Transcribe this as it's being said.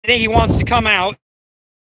I think he wants to come out.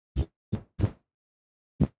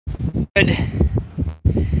 Good.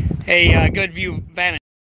 A good view vantage.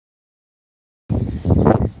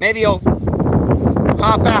 Maybe he'll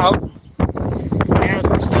hop out as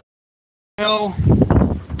we're still. Oh,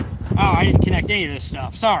 I didn't connect any of this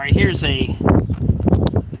stuff. Sorry. Here's a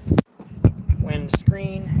wind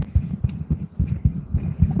screen.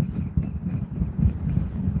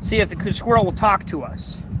 See if the squirrel will talk to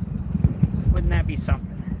us. Wouldn't that be something?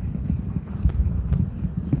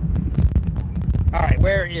 All right,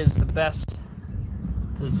 where is the best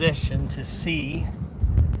position to see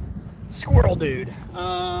squirrel dude?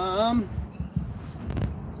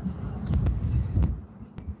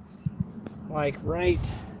 Like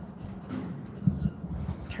right.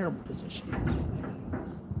 Terrible position.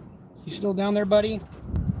 You still down there, buddy?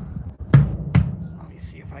 Let me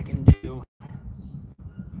see if I can do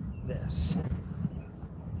this.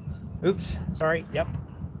 Oops, sorry. Yep.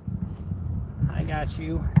 I got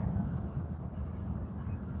you.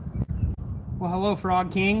 Well, hello,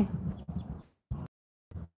 Frog King.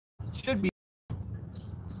 Should be.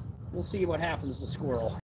 We'll see what happens to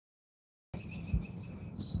Squirrel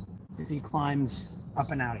if he climbs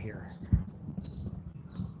up and out of here.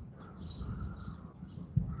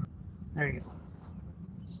 There you go.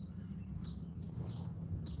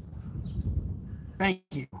 Thank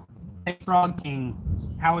you. Hey, Frog King,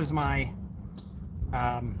 how is my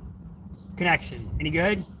connection? Any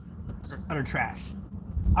good? Or utter trash?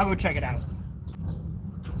 I'll go check it out.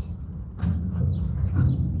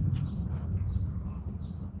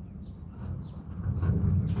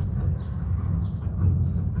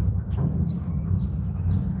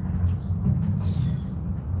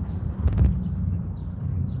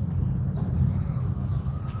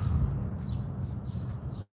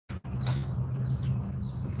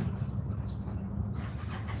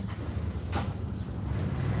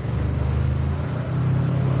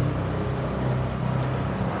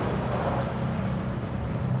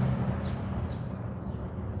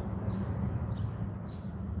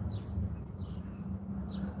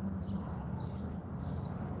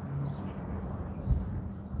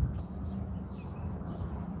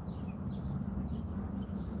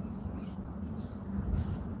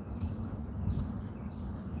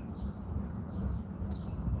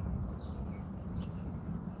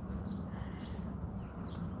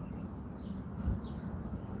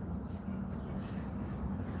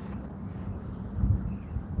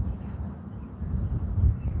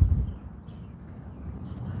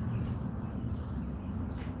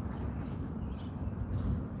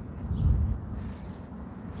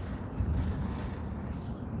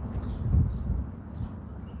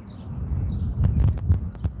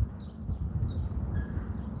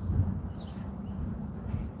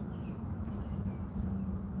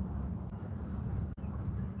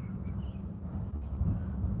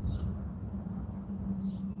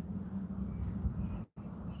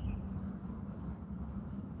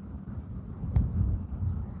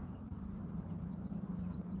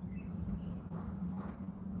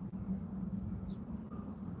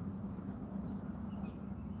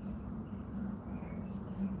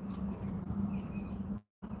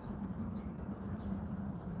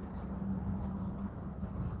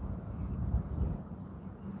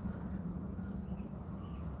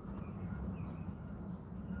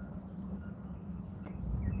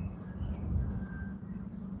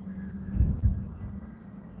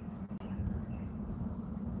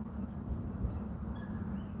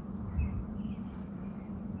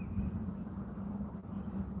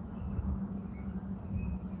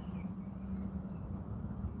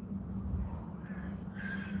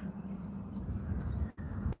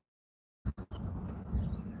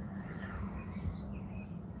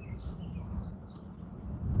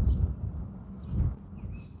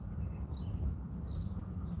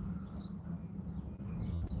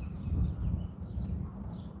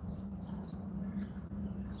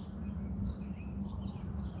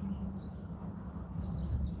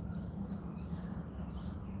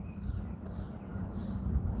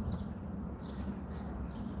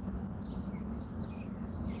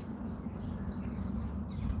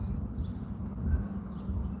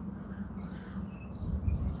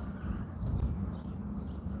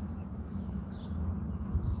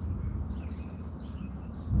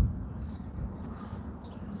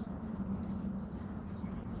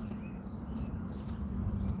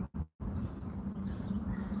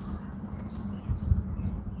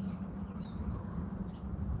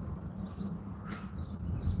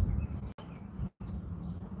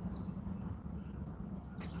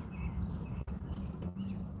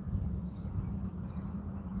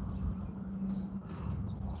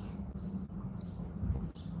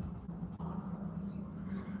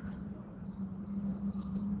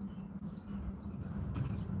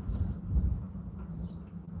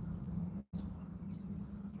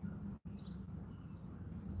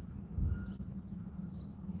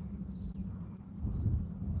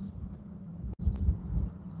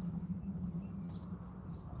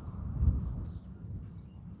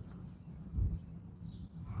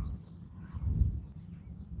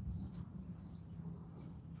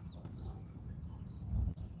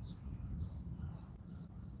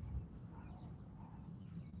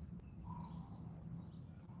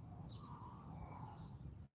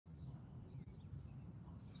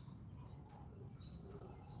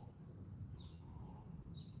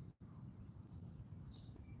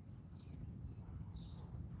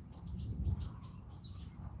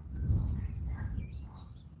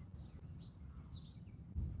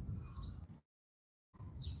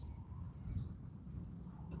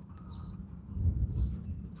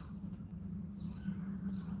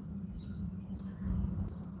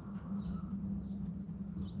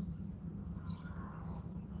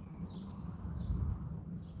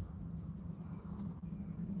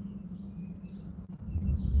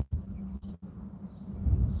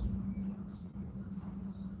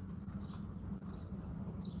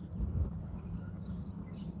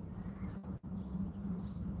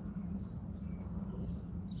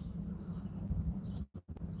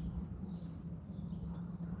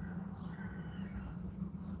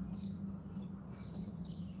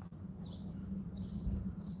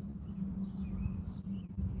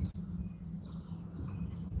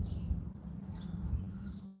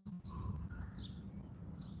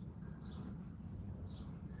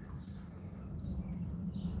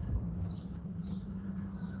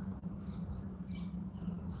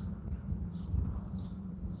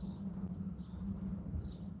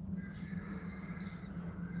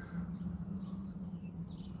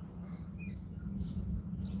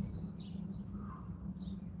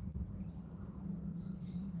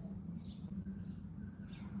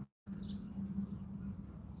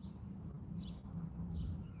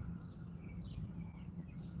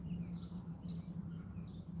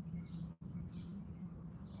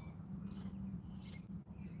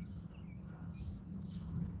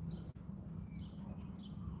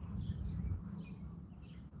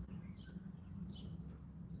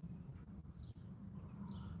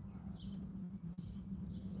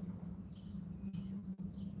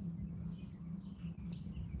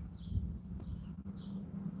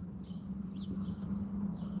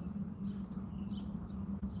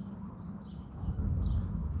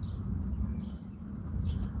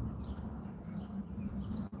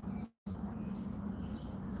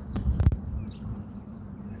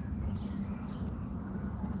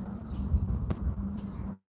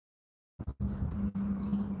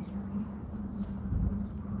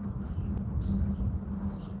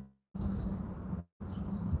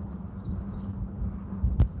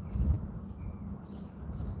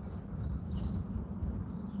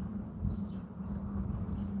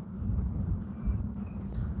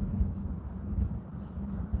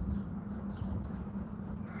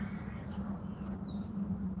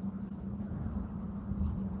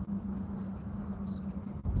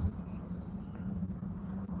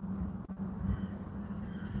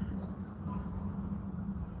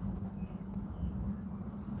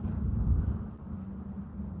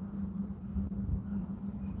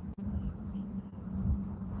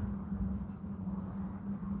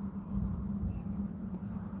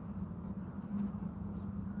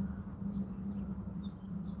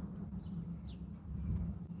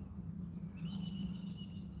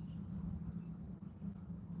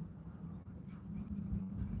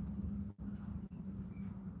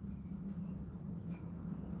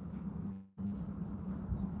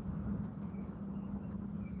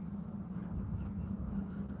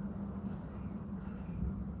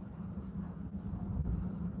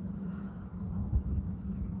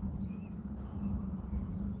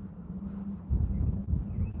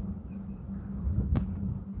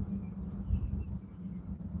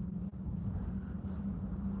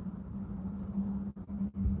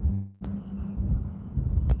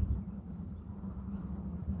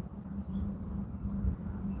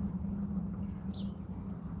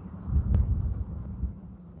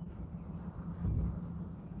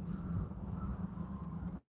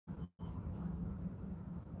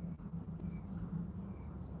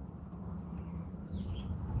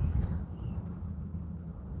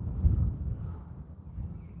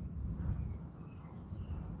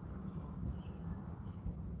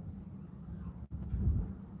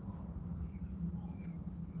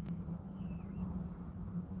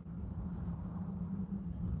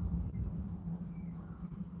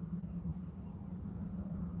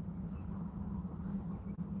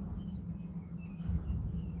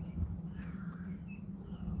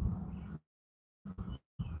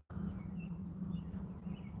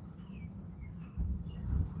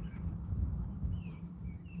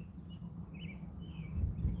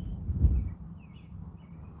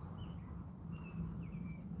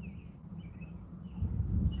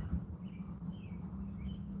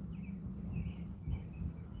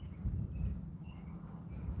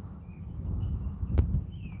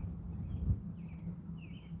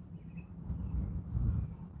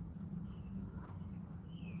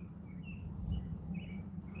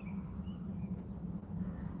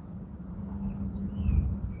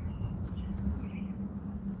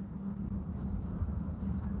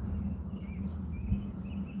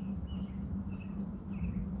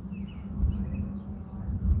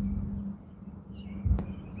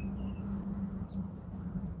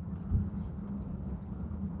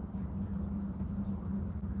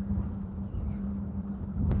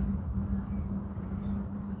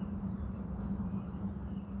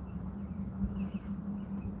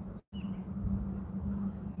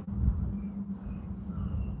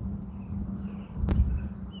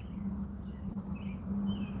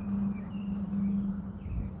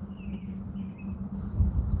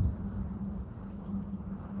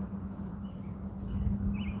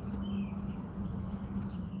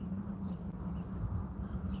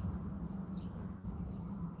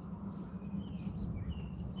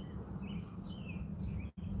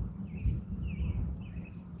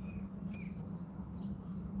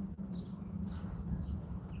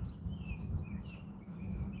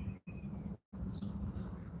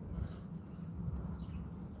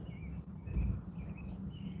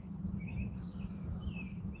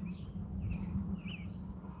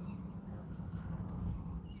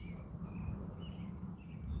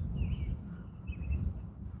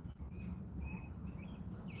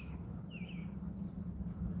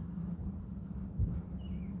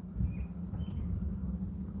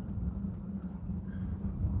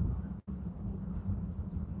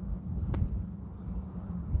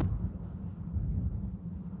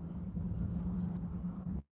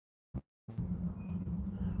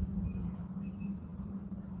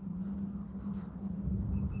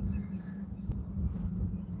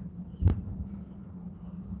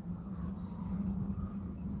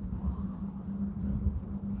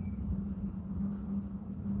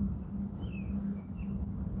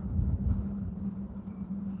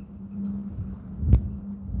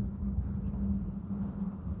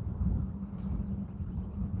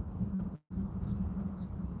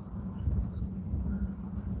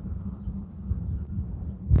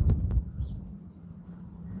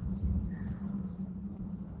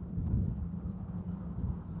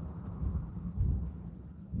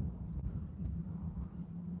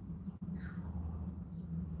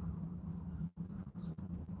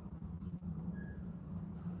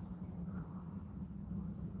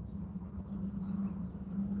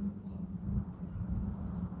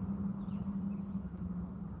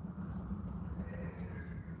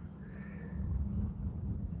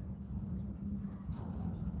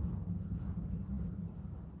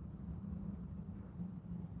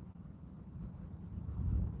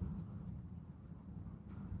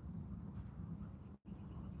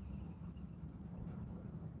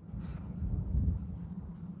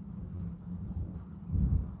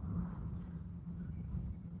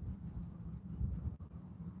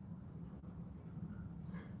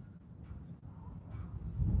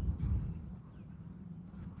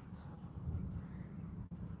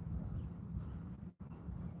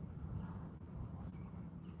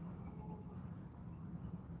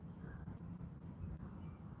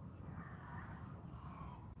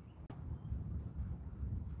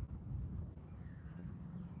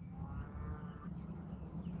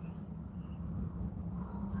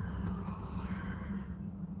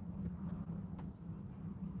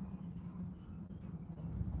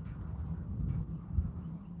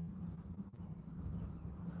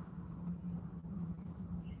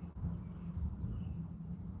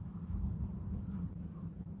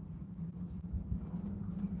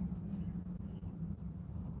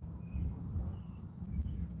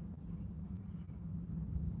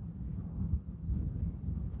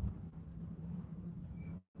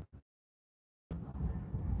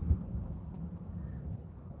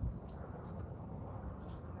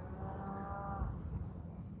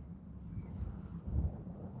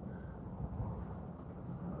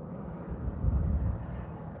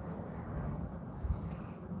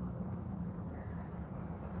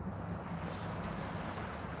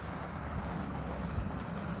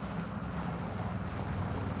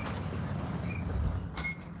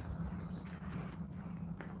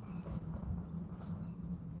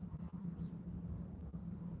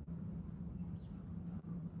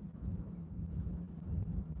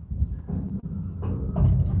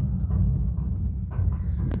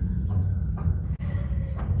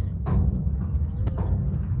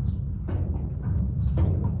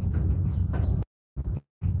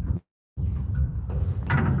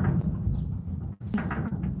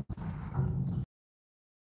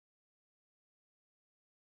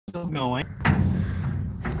 Still going.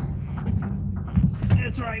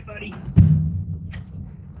 That's right, buddy.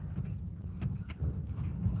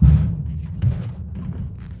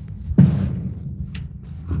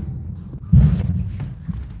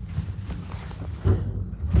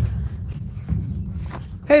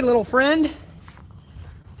 Hey, little friend.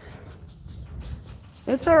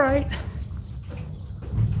 It's all right.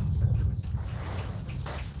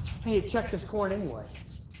 Hey, check this corn anyway.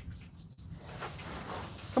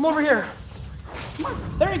 Come over here. Come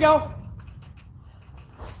on. There you go.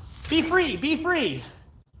 Be free. Be free.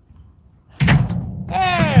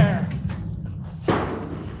 There.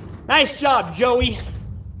 Nice job, Joey.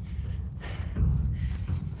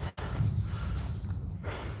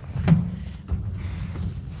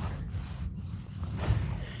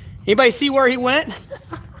 Anybody see where he went?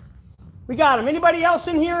 We got him. Anybody else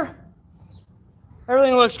in here?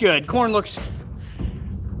 Everything looks good. Corn looks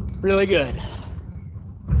really good.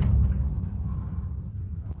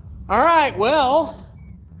 All right, well,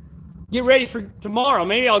 get ready for tomorrow.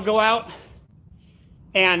 Maybe I'll go out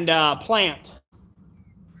and plant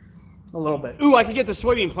a little bit. Ooh, I could get the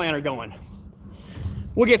soybean planter going.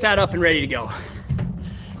 We'll get that up and ready to go.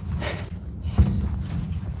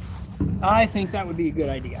 I think that would be a good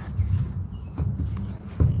idea.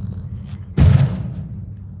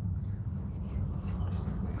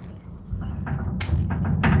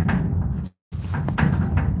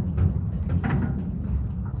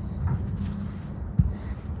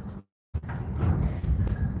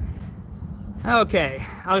 Okay,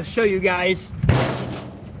 I'll show you guys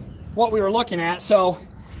what we were looking at. So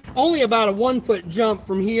only about a 1 foot jump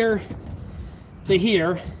from here to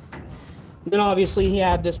here. Then obviously he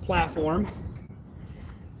had this platform,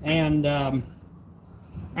 and I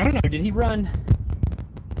don't know, did he run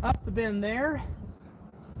up the bend there,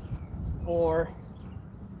 or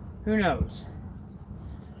who knows?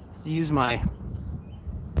 To use my,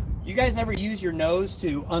 you guys ever use your nose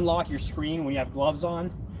to unlock your screen when you have gloves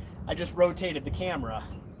on? I just rotated the camera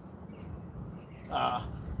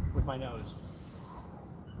with my nose.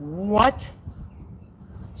 What?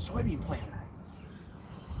 Soybean planter.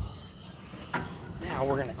 Now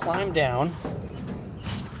we're gonna climb down.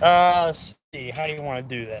 Let's see, how do you want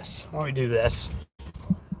to do this? Why don't we do this?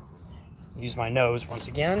 Use my nose once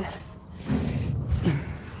again.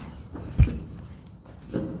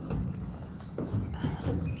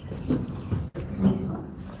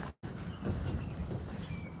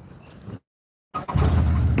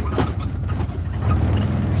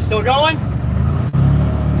 Still going?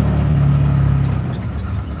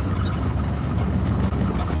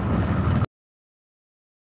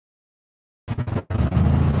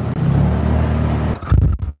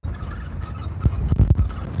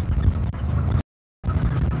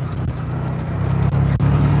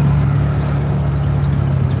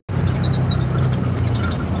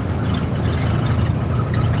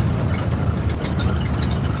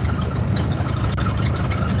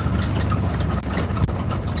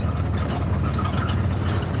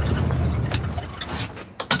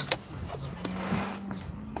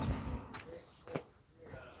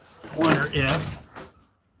 Wonder if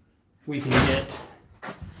we can get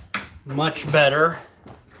much better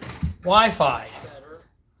Wi-Fi.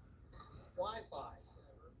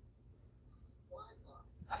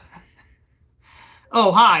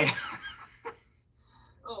 Oh, hi.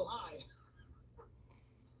 Oh, hi.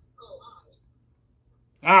 Oh, hi.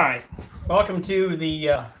 All right. Welcome to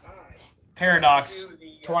the Paradox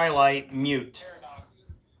Twilight Mute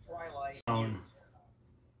Zone.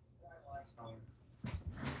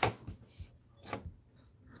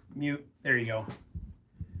 Mute. There you go.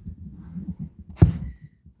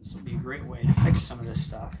 This will be a great way to fix some of this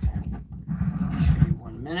stuff. Just give me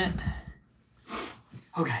 1 minute.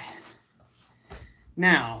 Okay.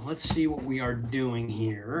 Now, let's see what we are doing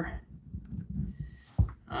here.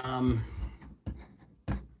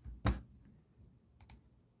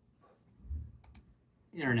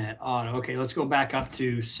 Internet auto. Okay, let's go back up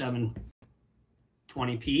to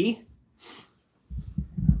 720p.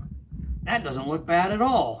 That doesn't look bad at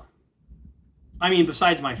all. I mean,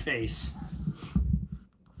 besides my face.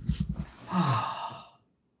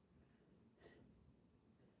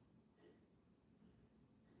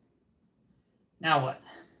 Now what?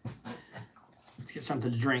 Let's get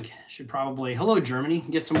something to drink. Should probably, hello Germany,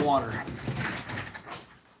 get some water.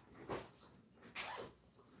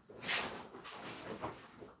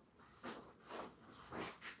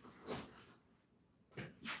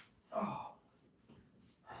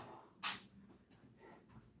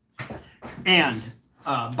 And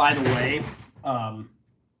by the way,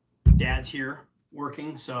 Dad's here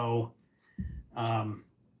working, so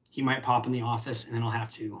he might pop in the office, and then I'll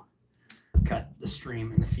have to cut the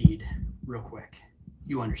stream and the feed real quick.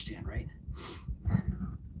 You understand, right?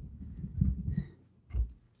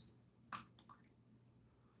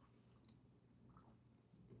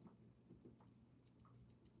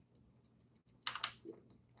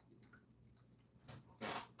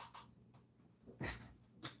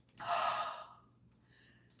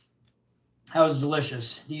 That was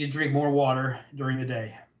delicious. Need to drink more water during the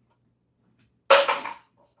day.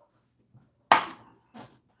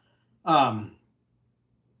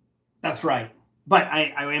 That's right. But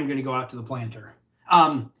I am going to go out to the planter.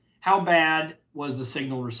 How bad was the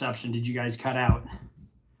signal reception? Did you guys cut out?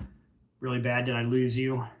 Really bad? Did I lose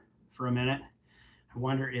you for a minute? I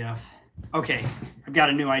wonder if... Okay, I've got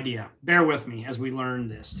a new idea. Bear with me as we learn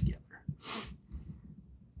this together.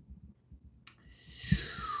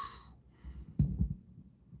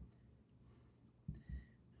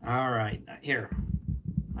 All right, here.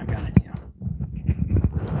 I've got an idea.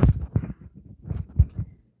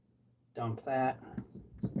 Dump that.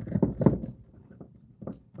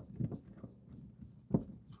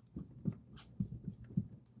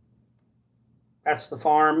 That's the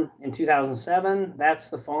farm in 2007. That's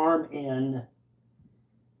the farm in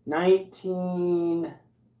 19...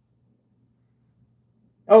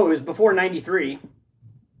 Oh, it was before 93.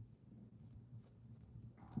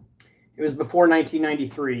 It was before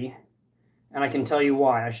 1993, and I can tell you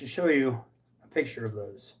why. I should show you a picture of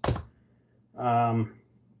those. All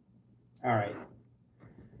right.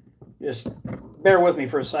 Just bear with me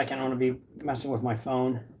for a second. I'm going to be messing with my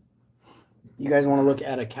phone. You guys want to look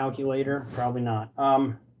at a calculator? Probably not.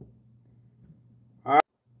 All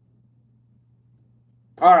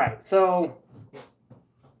right. So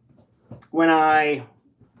when I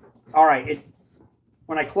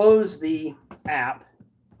close the app,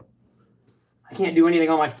 I can't do anything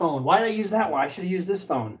on my phone. Why did I use that one? I should have used this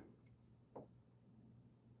phone.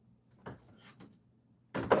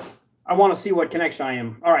 I want to see what connection I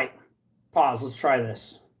am. All right. Pause. Let's try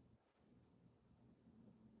this.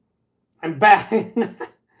 I'm back.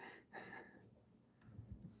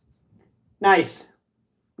 Nice.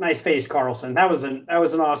 Nice face, Carlson. That was an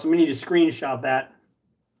awesome. We need to screenshot that.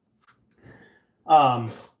 For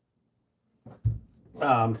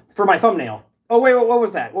my thumbnail. Oh, wait, what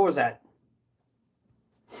was that? What was that?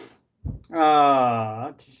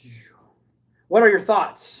 What are your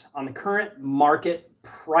thoughts on the current market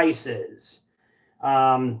prices? We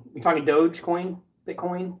talking Dogecoin,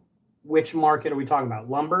 Bitcoin? Which market are we talking about?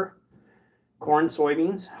 Lumber, corn,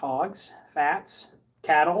 soybeans, hogs, fats,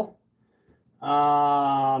 cattle,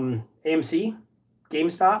 AMC,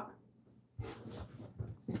 GameStop,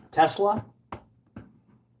 Tesla.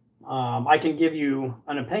 I can give you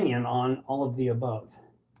an opinion on all of the above.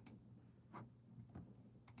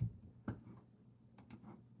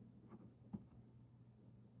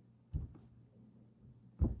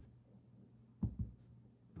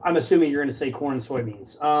 I'm assuming you're going to say corn and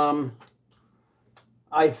soybeans.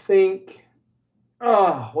 I think,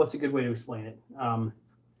 what's a good way to explain it?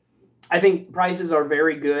 I think prices are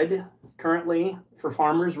very good currently for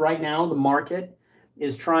farmers. Right now, the market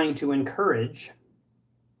is trying to encourage.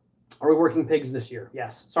 Are we working pigs this year?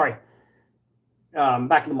 Yes. Sorry.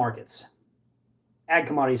 Back to the markets. Ag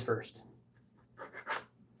commodities first.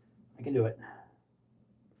 I can do it.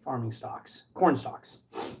 Farming stocks, corn stocks.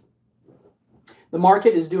 The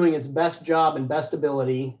market is doing its best job and best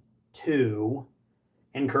ability to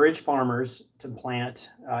encourage farmers to plant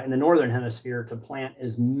in the northern hemisphere, to plant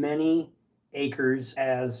as many acres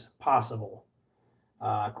as possible.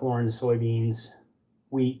 Corn, soybeans,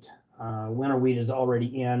 wheat. Winter wheat is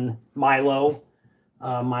already in. Milo.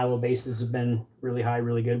 Milo bases have been really high,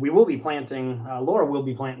 really good. We will be planting, Laura will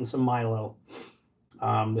be planting some Milo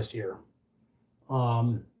this year.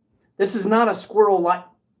 This is not a squirrel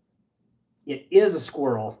it is a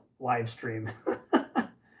squirrel live stream.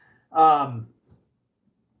 Corn,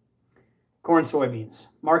 soybeans.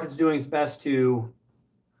 Market's doing its best to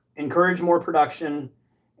encourage more production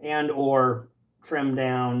and or trim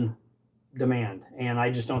down demand. And I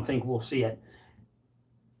just don't think we'll see it.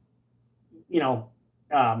 You know,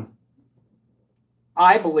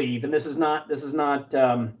 I believe, and this is not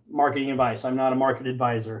marketing advice. I'm not a market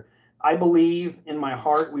advisor. I believe in my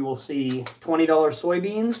heart we will see $20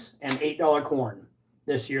 soybeans and $8 corn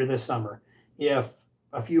this year, this summer. If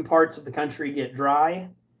a few parts of the country get dry,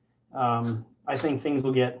 I think things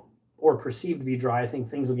will get, or perceived to be dry, I think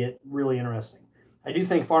things will get really interesting. I do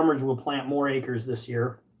think farmers will plant more acres this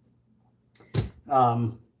year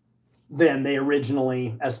than they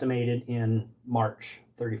originally estimated in March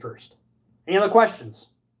 31st. Any other questions?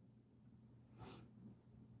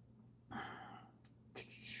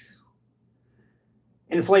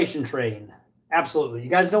 Inflation train. Absolutely. You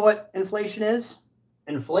guys know what inflation is?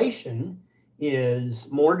 Inflation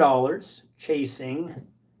is more dollars chasing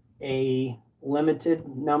a limited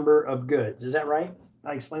number of goods. Is that right?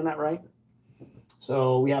 Did I explain that right?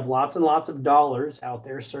 So we have lots and lots of dollars out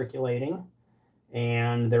there circulating,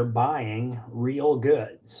 and they're buying real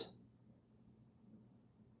goods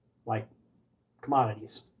like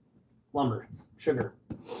commodities, lumber, sugar.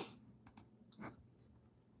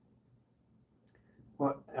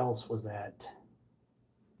 What else was that?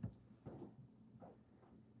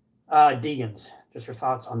 Deegans. Just your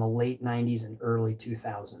thoughts on the late 90s and early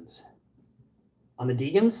 2000s. On the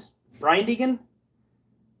Deegans? Brian Deegan?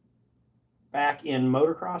 Back in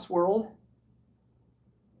motocross world?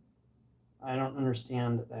 I don't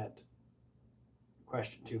understand that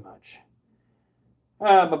question too much.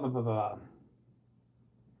 Got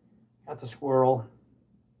the squirrel.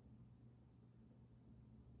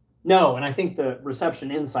 No, and I think the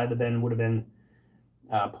reception inside the bin would have been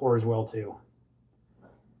poor as well too.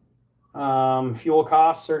 Fuel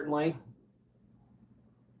costs, certainly.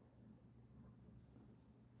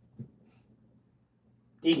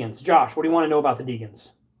 Deegans. Josh, what do you want to know about the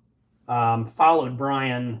Deegans? Followed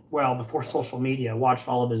Brian, well, before social media, watched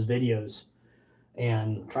all of his videos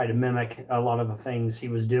and tried to mimic a lot of the things he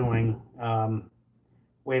was doing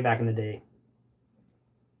way back in the day.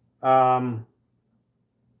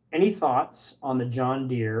 Any thoughts on the John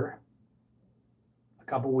Deere a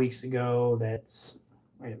couple weeks ago that's,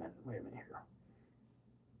 wait a minute here.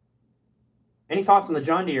 Any thoughts on the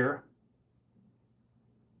John Deere?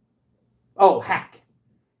 Oh, Hack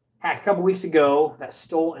a couple weeks ago that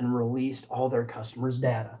stole and released all their customers'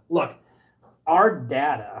 data. Look, our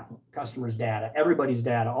data, customers' data, everybody's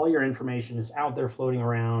data, all your information is out there floating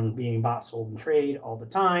around, being bought, sold, and trade all the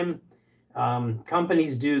time.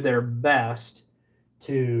 Companies do their best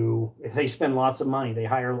to, if they spend lots of money, they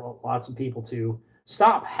hire lots of people to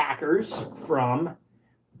stop hackers from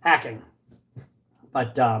hacking.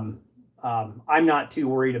 But I'm not too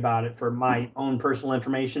worried about it for my own personal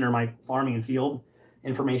information or my farming and field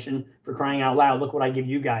information. For crying out loud, look what I give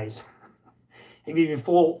you guys. I give you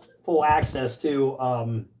full access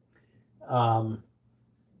to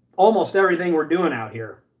almost everything we're doing out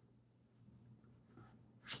here.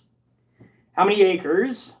 How many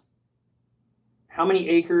acres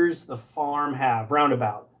the farm have?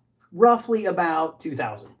 Roundabout. Roughly about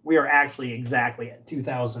 2,000. We are actually exactly at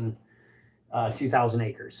 2,000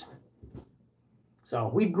 acres. So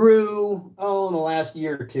we grew, in the last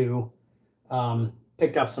year or two,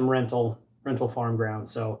 picked up some rental farm ground.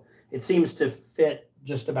 So it seems to fit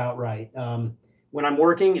just about right. When I'm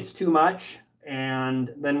working, it's too much.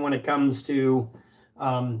 And then when it comes to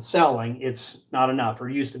selling, it's not enough, or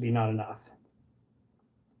used to be not enough.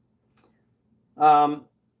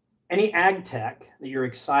 Any ag tech that you're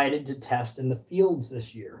excited to test in the fields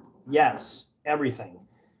this year? Yes, everything.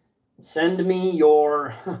 Send me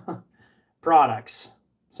your products.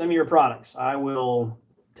 Send me your products. I will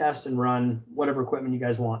test and run whatever equipment you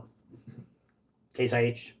guys want. Case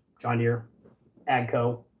IH, John Deere,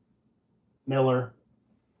 Agco, Miller.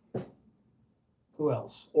 Who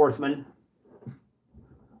else? Orthman.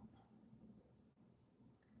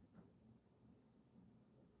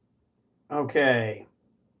 Okay.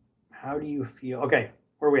 How do you feel? Okay,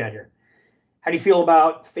 where are we at here? How do you feel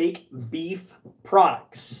about fake beef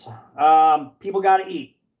products? People got to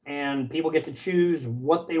eat, and people get to choose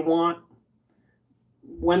what they want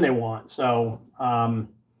when they want. So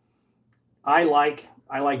I like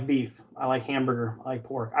beef. I like hamburger. I like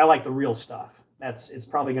pork. I like the real stuff. It's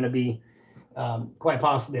probably going to be quite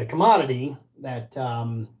possibly a commodity that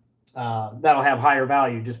that'll have higher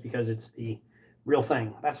value just because it's the real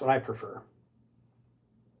thing. That's what I prefer.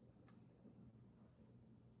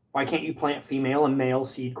 Why can't you plant female and male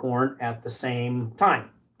seed corn at the same time?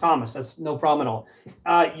 Thomas, that's no problem at all.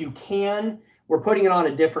 You can. We're putting it on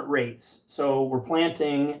at different rates. So we're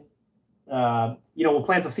planting, we'll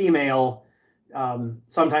plant the female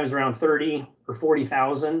sometimes around 30 or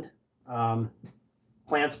 40,000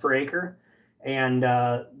 plants per acre. And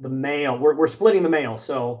the male, we're splitting the male.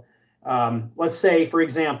 So let's say, for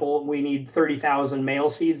example, we need 30,000 male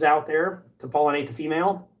seeds out there to pollinate the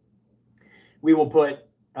female. We will put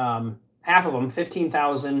half of them,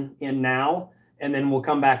 15,000 in now, and then we'll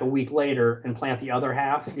come back a week later and plant the other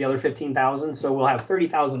half, the other 15,000. So we'll have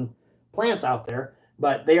 30,000 plants out there,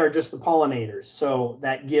 but they are just the pollinators. So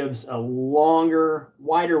that gives a longer,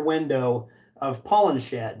 wider window of pollen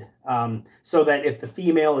shed, so that if the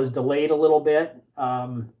female is delayed a little bit,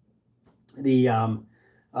 the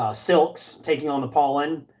silks taking on the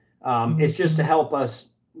pollen, it's just to help us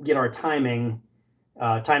get our timing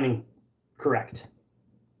correct.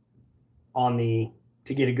 on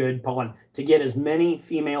to get a good pollen, to get as many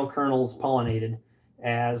female kernels pollinated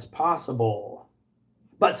as possible.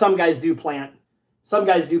 But some guys do plant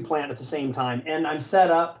at the same time, and I'm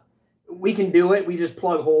set up. We can do it. We just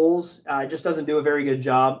plug holes. It just doesn't do a very good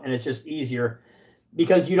job, and it's just easier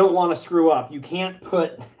because you don't want to screw up. You can't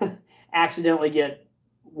accidentally get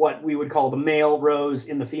what we would call the male rows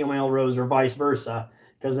in the female rows or vice versa,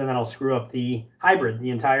 because then that'll screw up the hybrid, the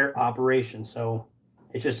entire operation. So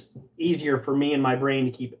it's just easier for me and my brain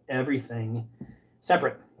to keep everything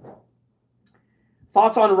separate.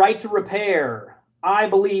 Thoughts on right to repair? I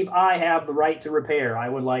believe I have the right to repair. I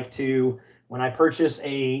would like to, when I purchase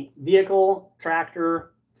a vehicle,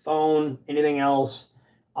 tractor, phone, anything else,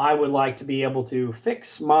 I would like to be able to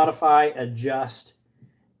fix, modify, adjust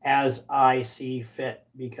as I see fit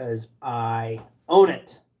because I own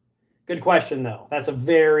it. Good question, though. That's a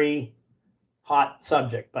very hot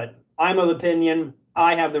subject, but I'm of opinion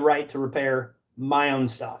I have the right to repair my own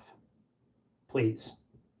stuff. Please.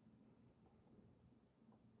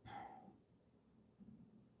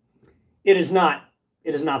 It is not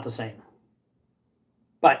the same.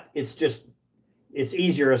 But it's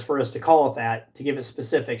easier for us to call it that, to give it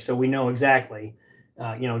specifics so we know exactly.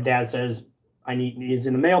 Dad says, he's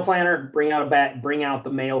in the male planter, bring out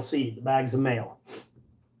the male seed, the bags of male.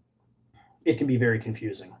 It can be very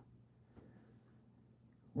confusing.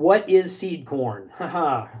 What is seed corn?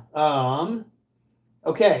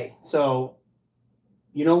 Okay, so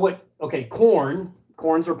you know what? Okay,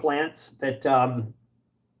 corns are plants that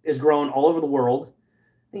is grown all over the world.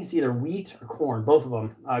 I think it's either wheat or corn, both of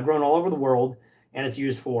them, grown all over the world, and it's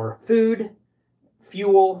used for food,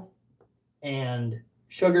 fuel, and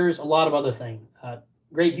sugars, a lot of other things.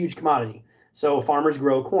 Great, huge commodity. So farmers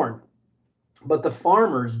grow corn, but the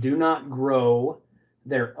farmers do not grow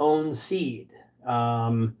their own seed.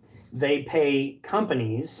 They pay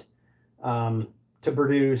companies to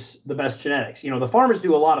produce the best genetics. The farmers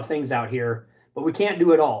do a lot of things out here, but we can't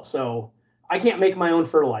do it all. So I can't make my own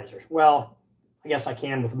fertilizer. Well, I guess I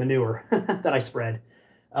can with the manure that I spread.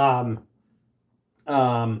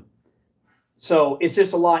 So it's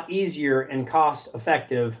just a lot easier and cost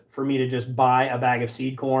effective for me to just buy a bag of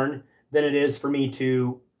seed corn than it is for me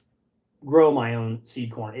to grow my own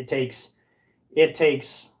seed corn. It takes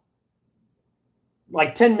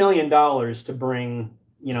like $10 million to bring,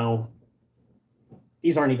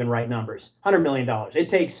 these aren't even right numbers, $100 million. It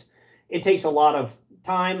takes a lot of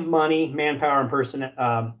time, money, manpower,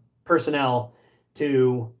 and personnel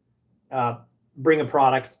to bring a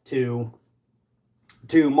product to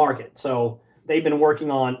market. So they've been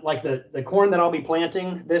working on, like the corn that I'll be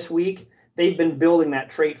planting this week, they've been building that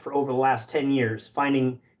trait for over the last 10 years,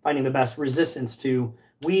 finding the best resistance to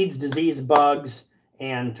weeds, disease, bugs,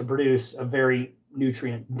 and to produce a very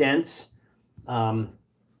nutrient-dense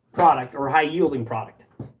product or high-yielding product.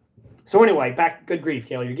 So anyway, good grief,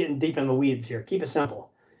 Kale, you're getting deep in the weeds here. Keep it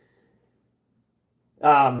simple.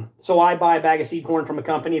 So I buy a bag of seed corn from a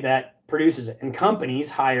company that produces it, and companies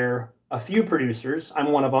hire a few producers,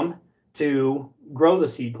 I'm one of them, to grow the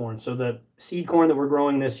seed corn. So the seed corn that we're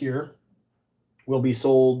growing this year will be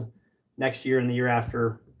sold next year and the year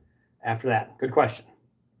after that. Good question.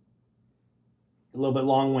 A little bit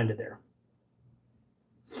long-winded there.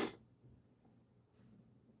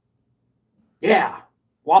 Yeah.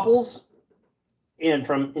 Wapples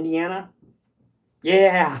from Indiana.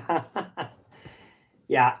 Yeah.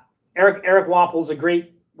 Yeah. Eric Wapple's a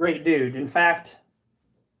great dude. In fact,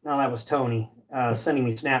 no, that was Tony sending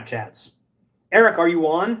me Snapchats. Eric, are you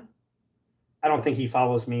on? I don't think he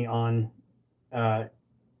follows me on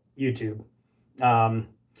YouTube.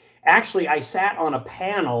 Actually, I sat on a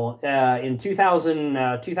panel in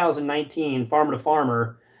 2019, Farmer to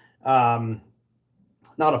Farmer. Not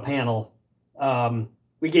a panel.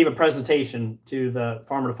 We gave a presentation to the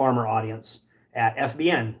Farmer to Farmer audience at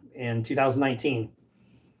FBN in 2019.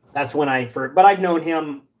 That's when but I've known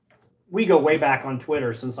him. We go way back on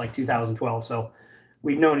Twitter since like 2012. So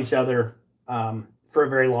we've known each other for a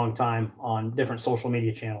very long time on different social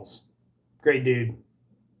media channels. Great dude.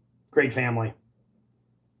 Great family.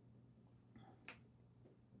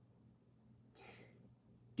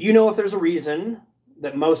 Do you know if there's a reason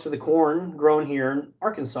that most of the corn grown here in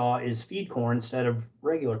Arkansas is feed corn instead of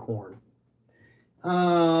regular corn?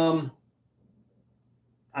 I'm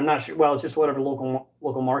not sure. Well, it's just whatever local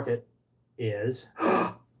market is.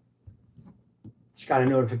 Just got a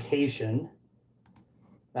notification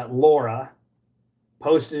that Laura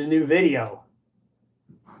posted a new video.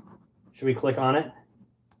 Should we click on it?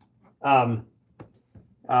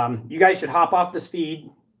 You guys should hop off this feed,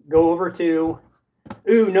 go over to,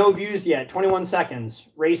 no views yet, 21 seconds,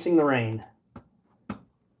 Racing the Rain.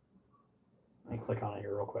 click on it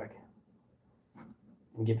here real quick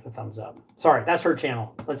and give it a thumbs up. Sorry, that's her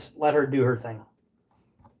channel. Let's let her do her thing.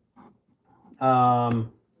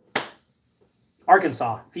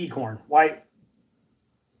 Arkansas, feed corn. Why?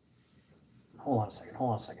 Hold on a second. Hold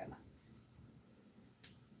on a second.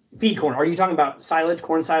 Feed corn. Are you talking about silage,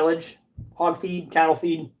 corn silage, hog feed, cattle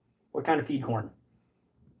feed? What kind of feed corn?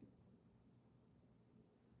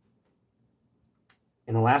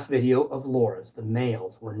 In the last video of Laura's, the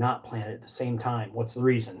males were not planted at the same time. What's the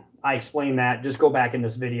reason? I explained that. Just go back in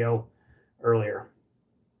this video earlier.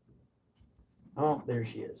 Oh, there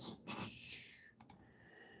she is.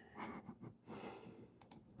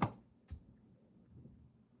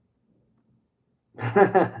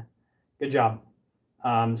 Good job.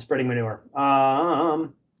 Spreading manure.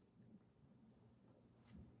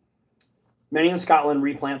 Many in Scotland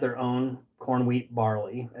replant their own corn, wheat,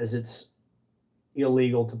 barley, as it's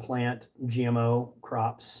illegal to plant GMO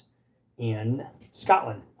crops in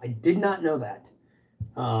Scotland. I did not know that.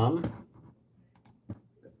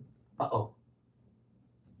 Uh-oh.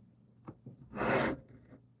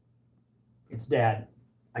 It's Dad.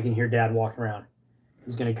 I can hear Dad walking around.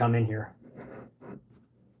 He's going to come in here.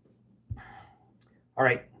 All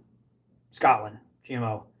right. Scotland,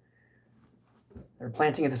 GMO. They're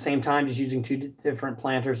planting at the same time, just using two different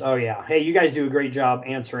planters. Oh, yeah. Hey, you guys do a great job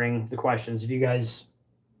answering the questions. If you guys...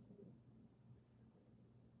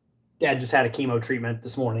 Dad just had a chemo treatment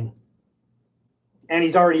this morning. And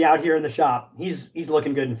he's already out here in the shop. He's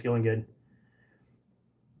looking good and feeling good.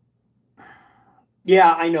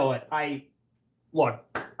 Yeah, I know it. Look,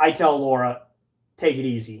 I tell Laura, take it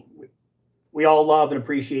easy. We all love and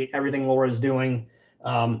appreciate everything Laura's doing.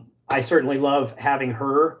 I certainly love having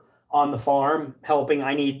her on the farm helping.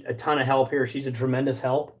 I need a ton of help here. She's a tremendous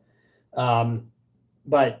help.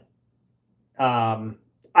 But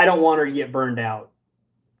I don't want her to get burned out.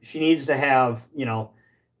 She needs to have, you know,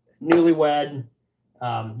 newlywed.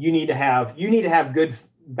 You need to have good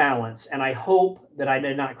balance. And I hope that I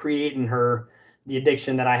did not create in her the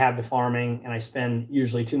addiction that I have to farming, and I spend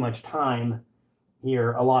usually too much time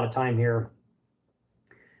here, a lot of time here.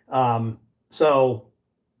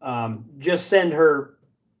 Just send her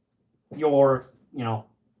your, you know,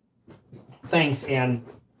 thanks. And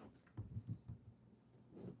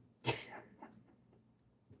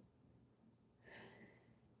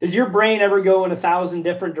does your brain ever go in 1,000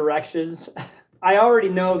 different directions? I already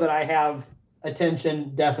know that I have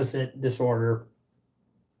attention deficit disorder.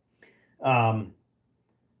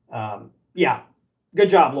 Yeah, good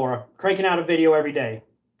job, Laura. Cranking out a video every day.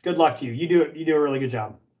 Good luck to you. You do a really good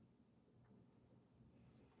job.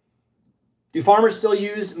 Do farmers still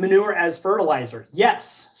use manure as fertilizer?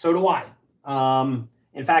 Yes, so do I.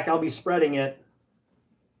 In fact, I'll be spreading it.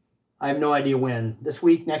 I have no idea when. This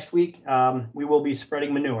week, next week, we will be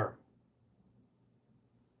spreading manure.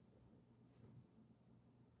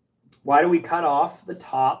 Why do we cut off the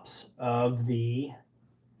tops of the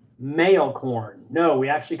male corn? No, we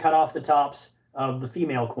actually cut off the tops of the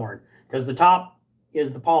female corn because the top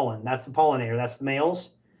is the pollen. That's the pollinator. That's the males.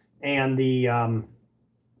 And the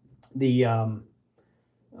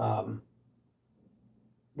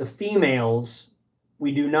females,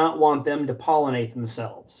 we do not want them to pollinate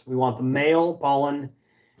themselves. We want the male pollen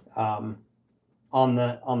on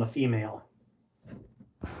the female.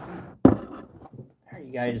 There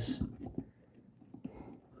you guys.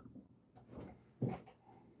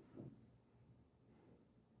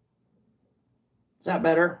 Is that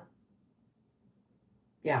better?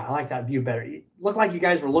 Yeah, I like that view better. It looked like you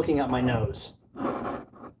guys were looking at my nose.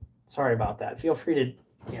 Sorry about that. Feel free to,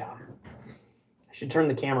 yeah. I should turn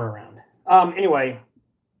the camera around. Anyway,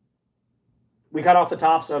 we cut off the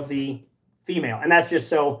tops of the female, and that's just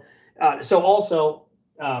so. Also,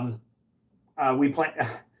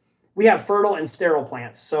 we have fertile and sterile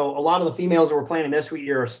plants. So a lot of the females that we're planting this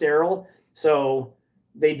year are sterile, so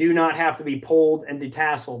they do not have to be pulled and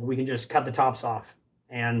detasseled. We can just cut the tops off,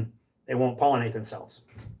 and they won't pollinate themselves.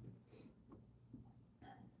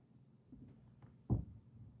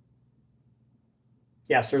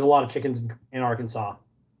 Yes, there's a lot of chickens in Arkansas.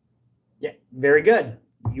 Yeah, very good.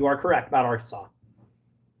 You are correct about Arkansas.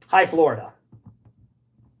 Hi, Florida.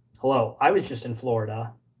 Hello. I was just in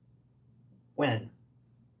Florida. When?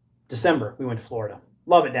 December, we went to Florida.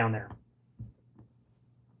 Love it down there.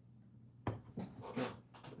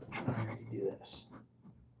 Do this.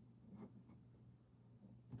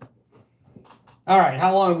 All right,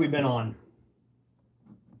 how long have we been on?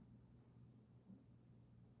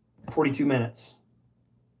 42 minutes.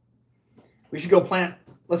 We should go plant.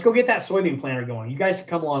 Let's go get that soybean planter going. You guys can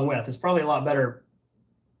come along with. It's probably a lot better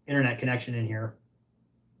internet connection in here.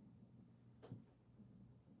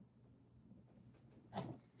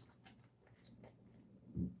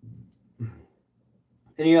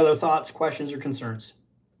 Any other thoughts, questions, or concerns?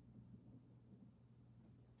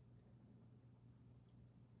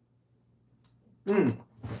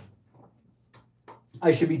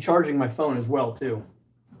 I should be charging my phone as well, too.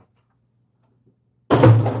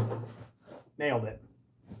 Nailed it.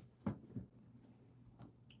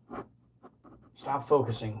 Stop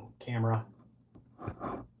focusing, camera.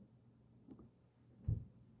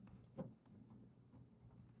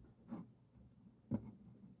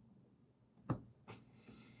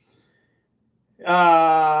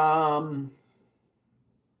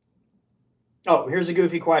 Oh, here's a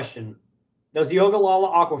goofy question. Does the Ogallala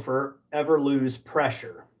Aquifer ever lose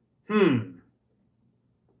pressure? Does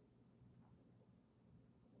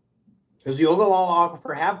the Ogallala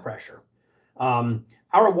Aquifer have pressure?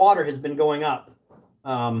 Our water has been going up.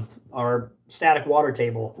 Our static water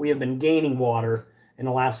table, we have been gaining water in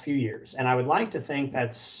the last few years. And I would like to think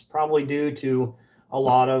that's probably due to a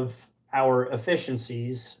lot of our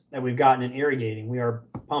efficiencies that we've gotten in irrigating. We are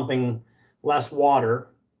pumping less water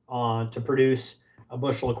to produce a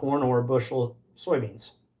bushel of corn or a bushel of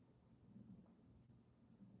soybeans.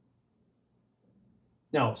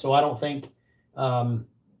 No, so I don't think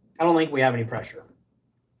we have any pressure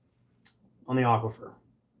on the aquifer.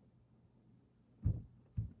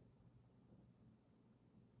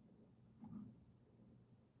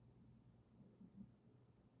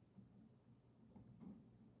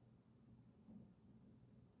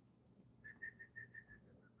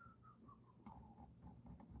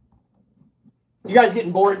 You guys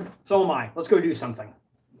getting bored? So am I. Let's go do something.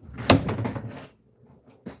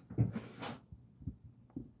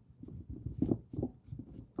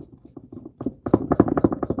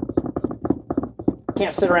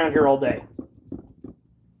 Can't sit around here all day.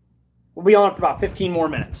 We'll be on for about 15 more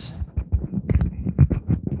minutes.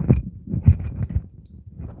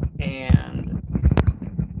 And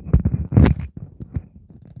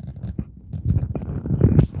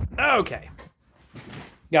okay.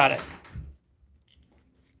 Got it.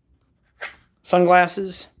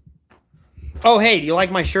 Sunglasses. Oh, hey, do you like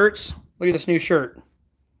my shirts? Look at this new shirt.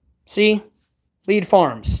 See? Lead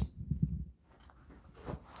Farms.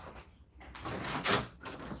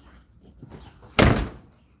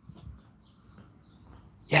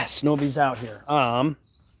 Yes, nobody's out here. I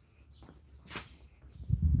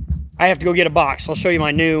have to go get a box. I'll show you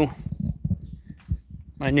my new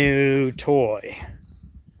toy.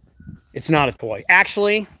 It's not a toy.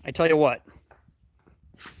 Actually, I tell you what.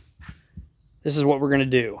 This is what we're going to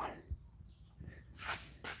do.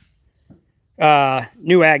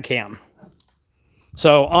 New ag cam.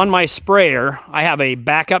 So on my sprayer, I have a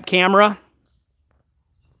backup camera.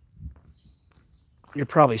 You're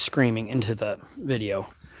probably screaming into the video.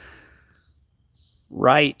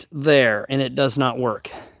 Right there, and it does not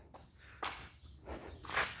work.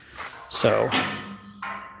 So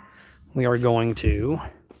we are going to,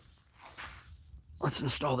 let's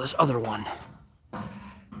install this other one.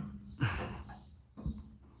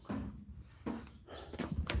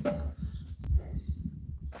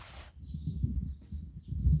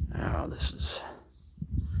 Oh, this is...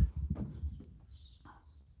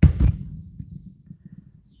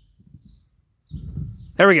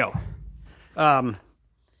 There we go.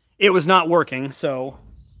 It was not working, so...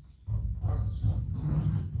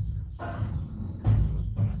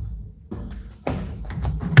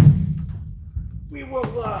 We will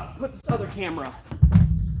put this other camera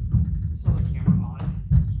on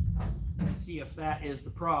and see if that is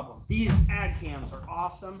the problem. These ag cams are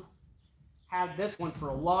awesome. Had this one for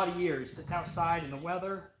a lot of years. Sits outside in the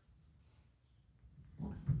weather.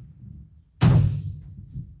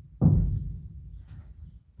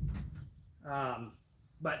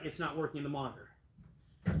 But it's not working in the monitor.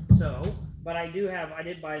 So, but I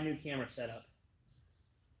did buy a new camera setup.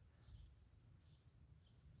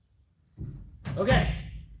 Okay.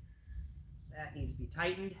 That needs to be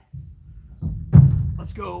tightened.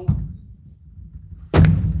 Let's go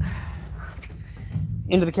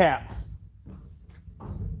into the cap.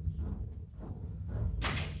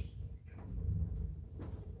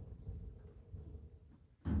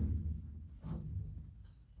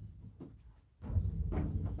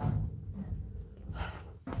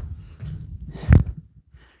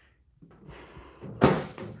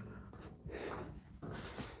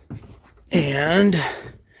 And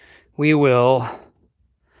we will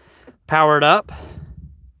power it up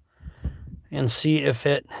and see if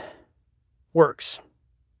it works.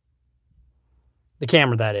 The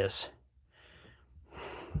camera, that is.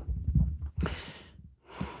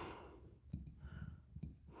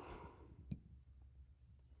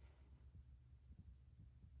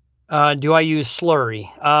 Do I use slurry?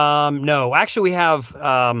 No, actually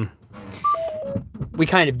we We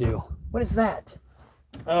kind of do. What is that?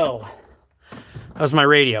 Oh, that was my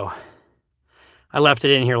radio. I left it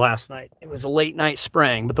in here last night. It was a late night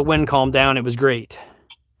spraying, but the wind calmed down. It was great.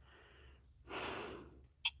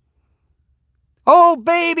 Oh,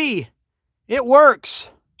 baby! It works.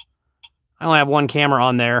 I only have one camera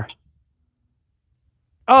on there.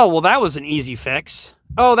 Oh, well, that was an easy fix.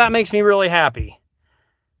 Oh, that makes me really happy.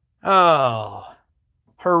 Oh,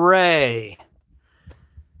 hooray.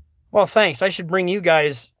 Well, thanks. I should bring you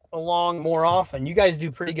guys along more often. You guys do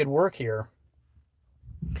pretty good work here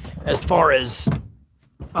as far as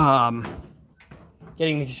getting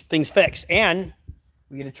these things fixed. And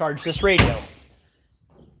we get to charge this radio.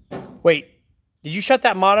 Wait, did you shut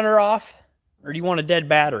that monitor off? Or do you want a dead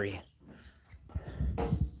battery?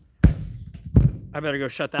 I better go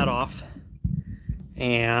shut that off.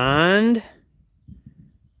 And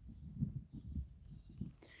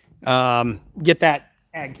get that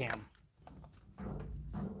ag cam.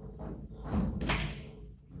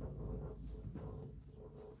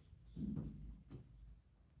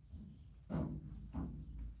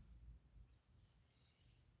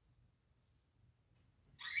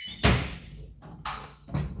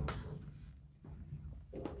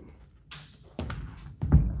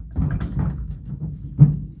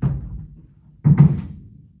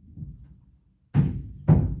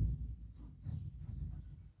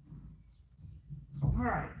 All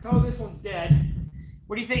right, so this one's dead.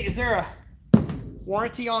 What do you think? Is there a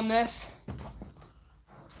warranty on this?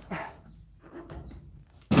 You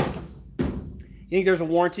think there's a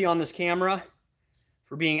warranty on this camera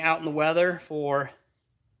for being out in the weather for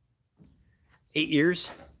 8 years?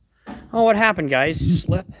 Oh, what happened, guys? Did you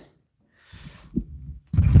slip?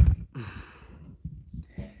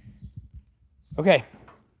 Okay.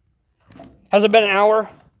 Has it been an hour?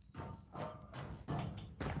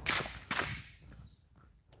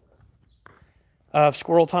 Of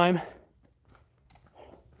squirrel time?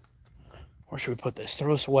 Where should we put this?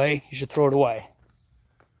 Throw this away? You should throw it away.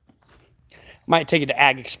 Might take it to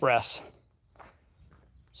Ag Express.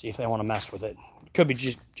 See if they want to mess with it. It could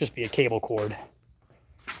be just be a cable cord.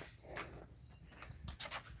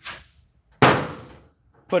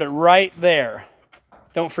 Put it right there.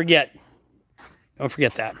 Don't forget. Don't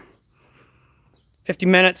forget that. 50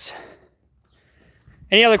 minutes.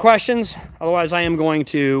 Any other questions? Otherwise, I am going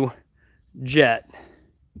to jet.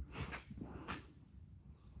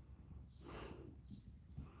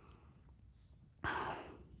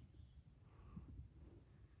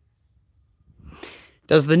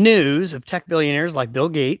 Does the news of tech billionaires like Bill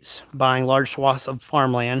Gates buying large swaths of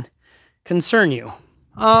farmland concern you?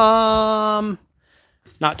 Not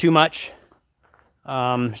too much.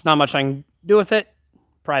 There's not much I can do with it.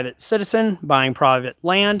 Private citizen buying private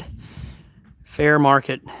land. Fair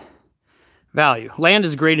market value. Land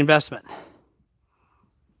is a great investment.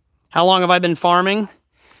 How long have I been farming?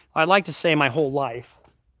 I'd like to say my whole life.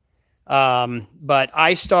 But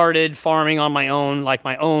I started farming on my own, like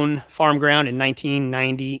my own farm ground in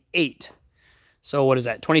 1998. So what is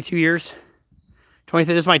that, 22 years? This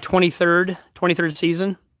is my 23rd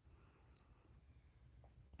season.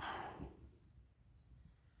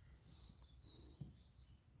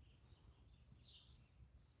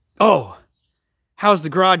 Oh, how's the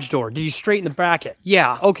garage door? Did you straighten the bracket?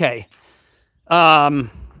 Yeah, okay. Boy,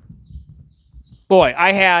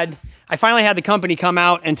 I finally had the company come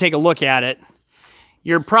out and take a look at it.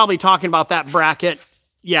 You're probably talking about that bracket.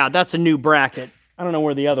 Yeah, that's a new bracket. I don't know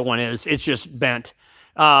where the other one is. It's just bent.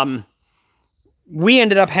 We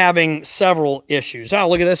ended up having several issues. Oh,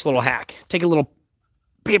 look at this little hack. Take a little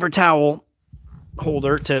paper towel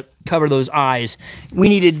holder to cover those eyes.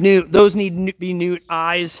 Those need to be new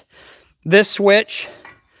eyes. This switch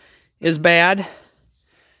is bad.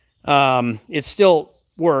 It still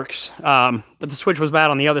works, but the switch was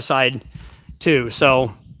bad on the other side too.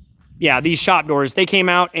 So yeah, these shop doors, they came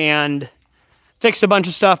out and fixed a bunch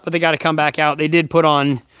of stuff, but they got to come back out. They did put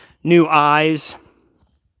on new eyes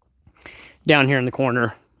down here in the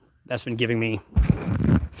corner. That's been giving me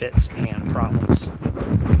fits and problems.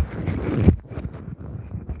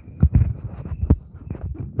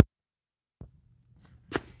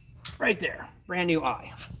 Right there, brand new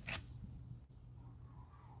eye.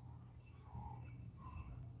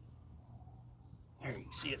 There you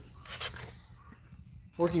can see it.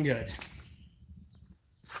 Working good.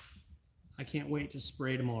 I can't wait to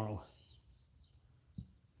spray tomorrow.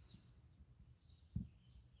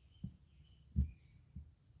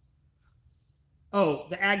 Oh,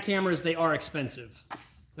 the ag cameras, they are expensive.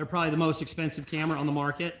 They're probably the most expensive camera on the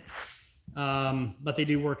market, but they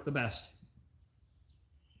do work the best.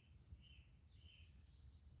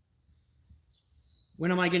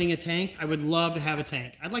 When am I getting a tank? I would love to have a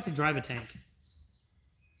tank. I'd like to drive a tank.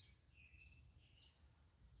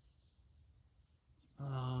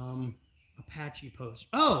 Apache post.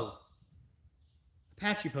 Oh,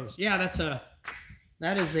 Apache post. Yeah,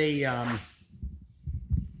 that is a,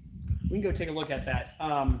 we can go take a look at that.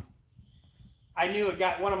 I knew it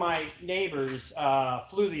got one of my neighbors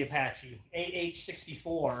flew the Apache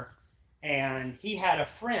AH-64, and he had a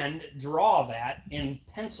friend draw that in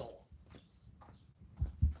pencil.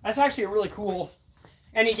 That's actually a really cool,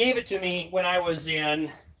 and he gave it to me when I was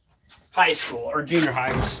in high school or junior high.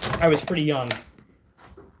 I was pretty young.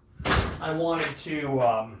 I wanted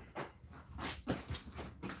to,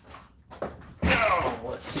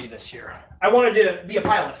 let's see this year. I wanted to be a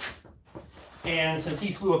pilot, and since he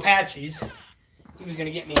flew Apaches, he was going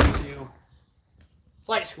to get me into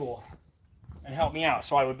flight school and help me out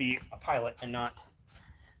so I would be a pilot and not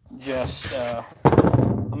just a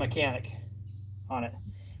mechanic on it.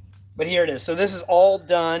 But here it is. So this is all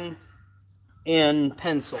done in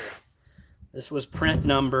pencil. This was print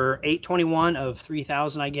number 821 of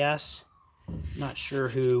 3000, I guess. Not sure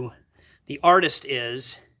who the artist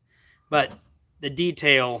is, but the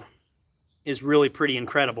detail is really pretty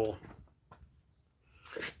incredible.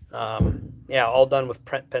 Yeah, all done with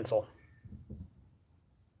print pencil.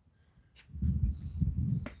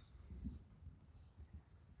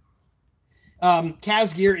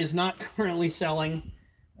 Kaz Gear is not currently selling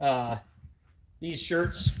these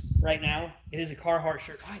shirts right now. It is a Carhartt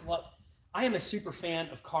shirt. I am a super fan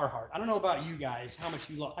of Carhartt. I don't know about you guys, how much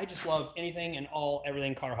you love. I just love anything and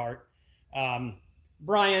everything Carhartt.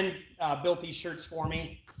 Brian built these shirts for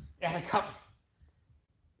me, and a couple.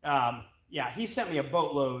 Yeah, he sent me a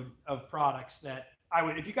boatload of products that I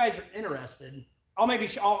would, if you guys are interested,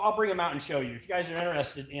 I'll bring them out and show you. If you guys are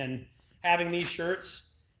interested in having these shirts,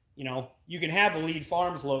 you know, you can have the Lead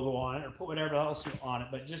Farms logo on it or put whatever else on it,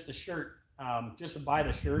 but just the shirt, just to buy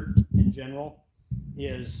the shirt in general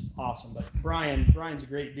is awesome. But Brian's a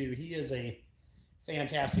great dude. He is a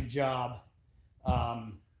fantastic job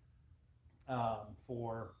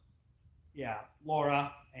for, yeah,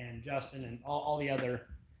 Laura and Justin and all the other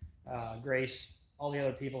Grace, all the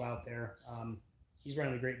other people out there. He's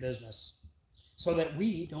running a great business so that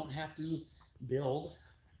we don't have to build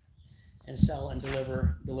and sell and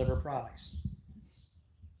deliver products.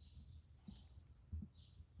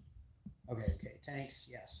 Okay, tanks,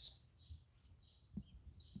 yes.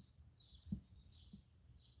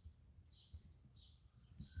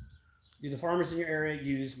 Do the farmers in your area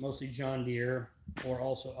use mostly John Deere or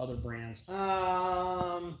also other brands? It's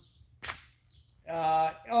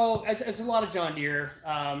a lot of John Deere,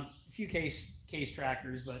 a few case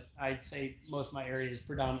tractors, but I'd say most of my area is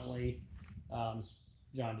predominantly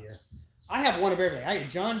John Deere. I have one of everything. I have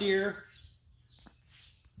John Deere,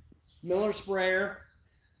 Miller sprayer.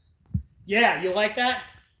 Yeah, you like that?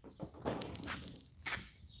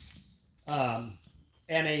 And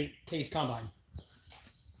a case combine.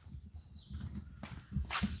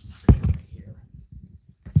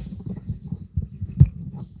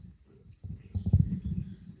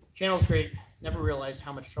 Channel's great. Never realized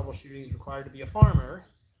how much troubleshooting is required to be a farmer.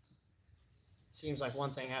 Seems like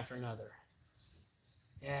one thing after another.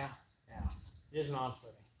 Yeah. It is an honest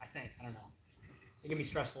living, I think. I don't know. It can be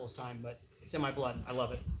stressful as time, but it's in my blood. I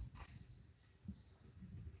love it.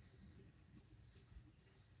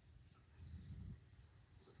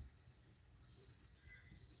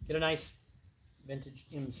 Get a nice vintage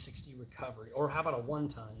M60 recovery. Or how about a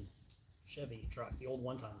 1-ton Chevy truck, the old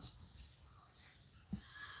 1-tons?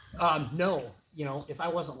 No, you know, if I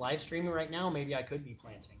wasn't live streaming right now, maybe I could be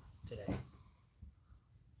planting today.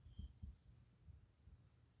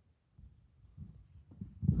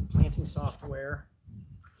 The planting software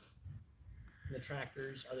and the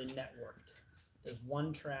tractors, are they networked? Does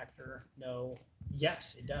one tractor know?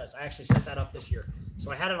 Yes, it does. I actually set that up this year. So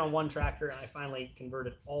I had it on one tractor, and I finally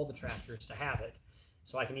converted all the tractors to have it.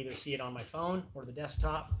 So I can either see it on my phone or the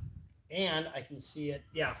desktop, and I can see it,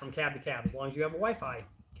 yeah, from cab to cab, as long as you have a Wi-Fi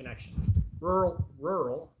connection.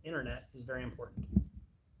 Rural internet is very important.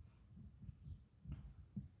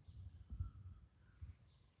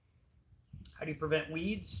 How do you prevent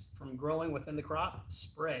weeds from growing within the crop?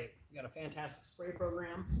 Spray. We got a fantastic spray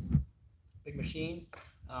program, big machine.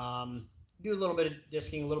 Do a little bit of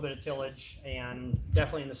disking, a little bit of tillage, and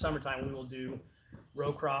definitely in the summertime we will do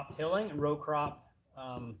row crop hilling and row crop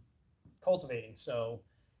cultivating. So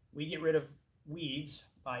we get rid of weeds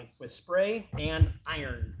with spray and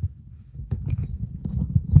iron.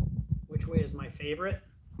 Which way is my favorite?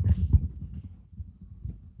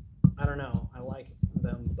 I don't know. I like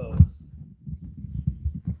them both.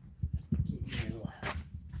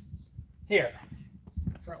 Here.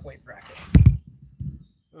 front weight bracket.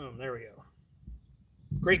 There we go.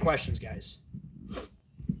 Great questions, guys.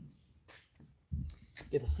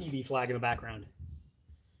 Get the CB flag in the background.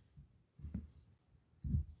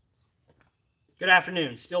 Good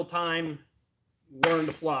afternoon. Still time. Learn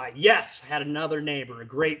to fly. Yes, I had another neighbor, a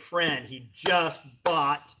great friend. He just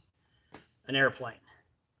bought an airplane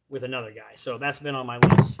with another guy. So that's been on my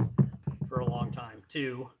list for a long time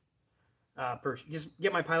to just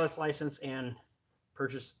get my pilot's license and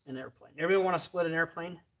purchase an airplane. Everybody want to split an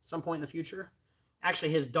airplane at some point in the future? Actually,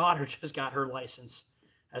 his daughter just got her license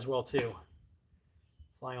as well too.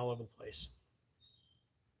 Flying all over the place.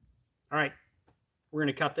 All right, we're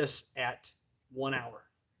going to cut this at 1 hour.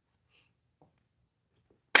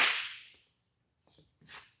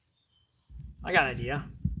 I got an idea.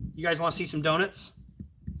 You guys want to see some donuts?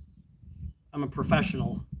 I'm a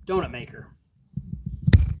professional donut maker.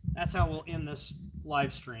 That's how we'll end this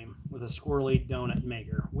live stream, with a squirrely donut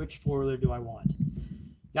maker. Which four-wheeler do I want?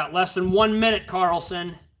 Got less than 1 minute,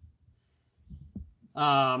 Carlson.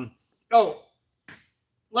 Oh,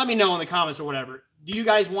 let me know in the comments or whatever. Do you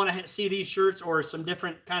guys want to see these shirts or some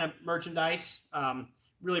different kind of merchandise?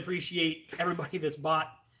 Really appreciate everybody that's bought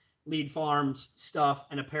Lead Farms stuff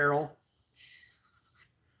and apparel.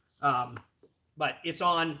 But it's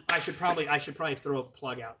on. I should probably throw a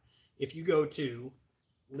plug out. If you go to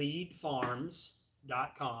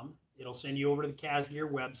leadfarms.com, it'll send you over to the Casgear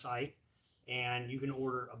website, and you can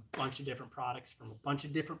order a bunch of different products from a bunch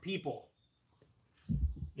of different people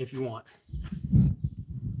if you want.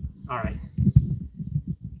 All right.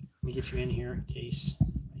 Let me get you in here in case I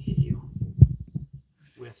hit you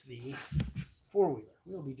with the four-wheeler.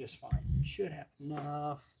 We'll be just fine. Should have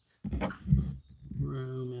enough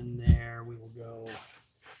room in there. We will go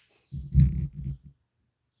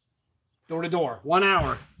door to door. 1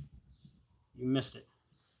 hour. You missed it.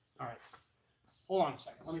 All right. Hold on a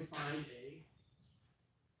second. Let me find a...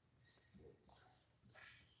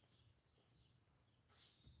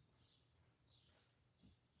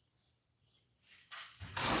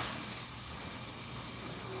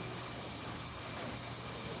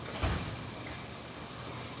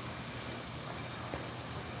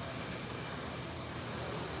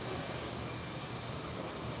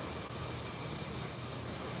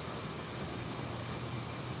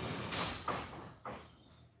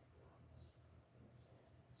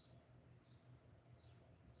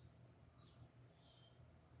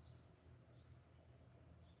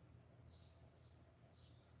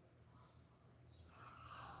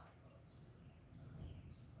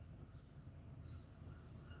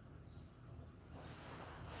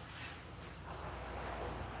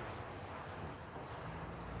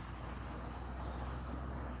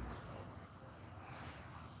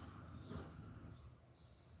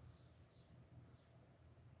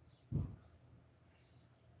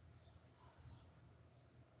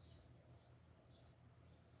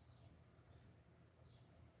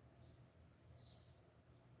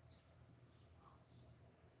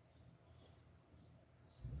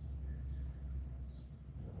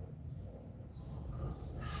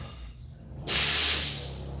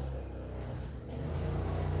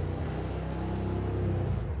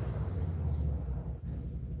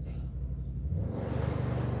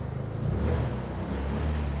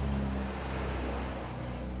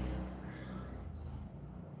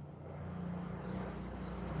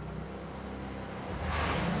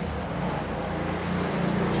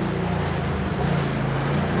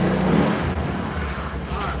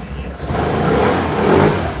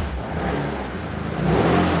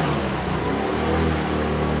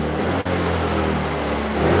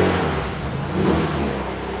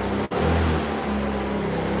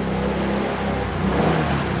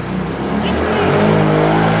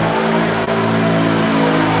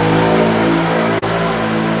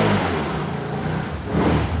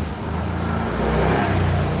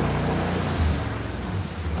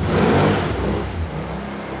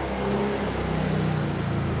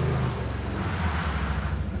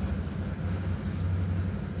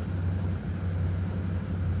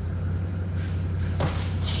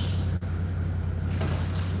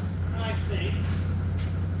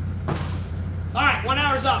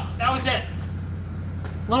 Up. That was it.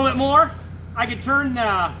 A little bit more. I could turn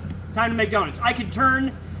time to make donuts. I could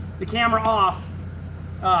turn the camera off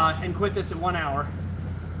and quit this at 1 hour.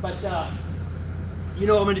 But you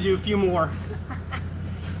know I'm going to do a few more.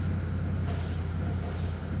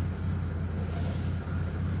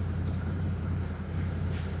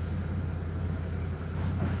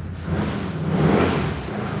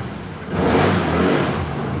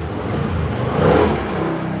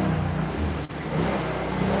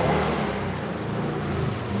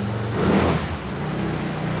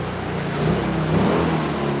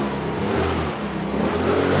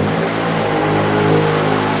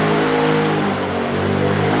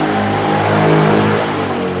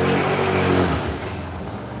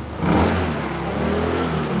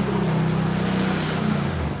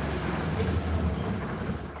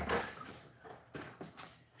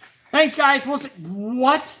 Thanks, guys. We'll see.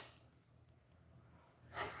 What?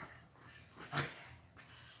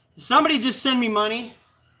 Somebody just send me money.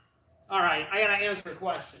 All right, I gotta answer a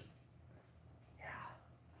question.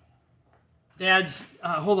 Dad's,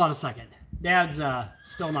 hold on a second. Dad's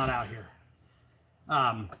still not out here.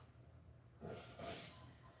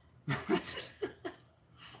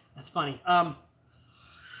 That's funny.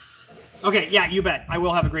 Okay, yeah, you bet. I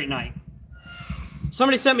will have a great night.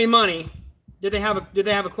 Somebody sent me money. Did they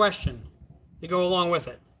have a question to go along with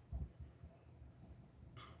it?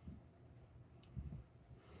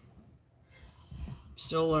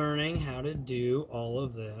 Still learning how to do all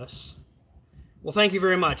of this. Well, thank you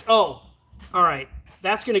very much. Oh, all right.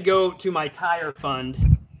 That's going to go to my tire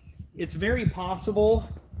fund. It's very possible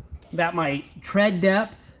that my tread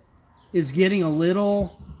depth is getting a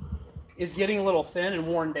little thin and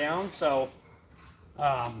worn down. So,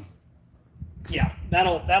 yeah,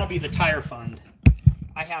 that'll be the tire fund.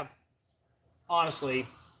 I have, honestly,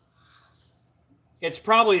 it's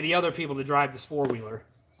probably the other people that drive this four-wheeler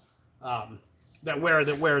that wear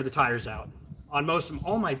the tires out. On most of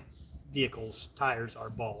all my vehicles, tires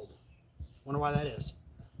are bald. Wonder why that is.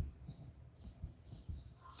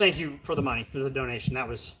 Thank you for the money, for the donation. That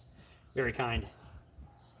was very kind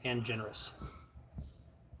and generous.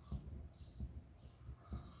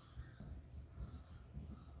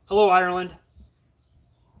 Hello, Ireland.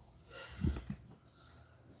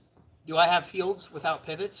 Do I have fields without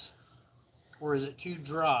pivots, or is it too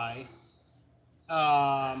dry?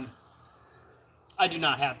 I do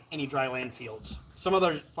not have any dry land fields. Some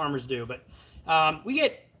other farmers do, but we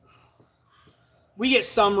get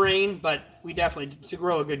some rain, but we definitely, to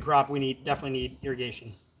grow a good crop, we definitely need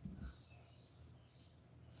irrigation.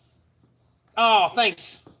 Oh,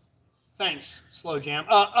 thanks, Slow Jam.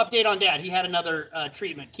 Update on Dad. He had another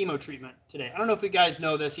chemo treatment today. I don't know if you guys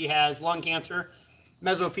know this. He has lung cancer,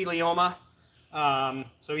 mesothelioma.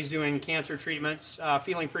 So he's doing cancer treatments,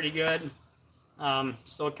 feeling pretty good.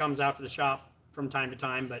 Still comes out to the shop from time to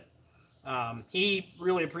time, but he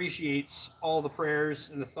really appreciates all the prayers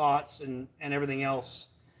and the thoughts and everything else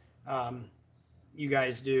you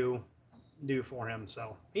guys do for him.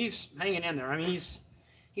 So he's hanging in there. I mean, he's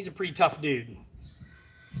a pretty tough dude.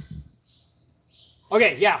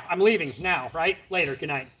 Okay, yeah, I'm leaving now, right? Later. Good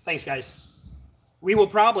night. Thanks, guys. We will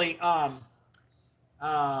probably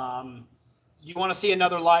do you want to see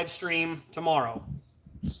another live stream tomorrow?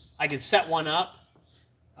 I could set one up.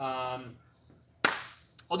 I'll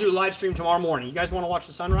do a live stream tomorrow morning. You guys want to watch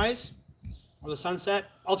the sunrise or the sunset?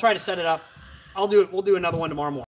 I'll try to set it up. We'll do another one tomorrow morning.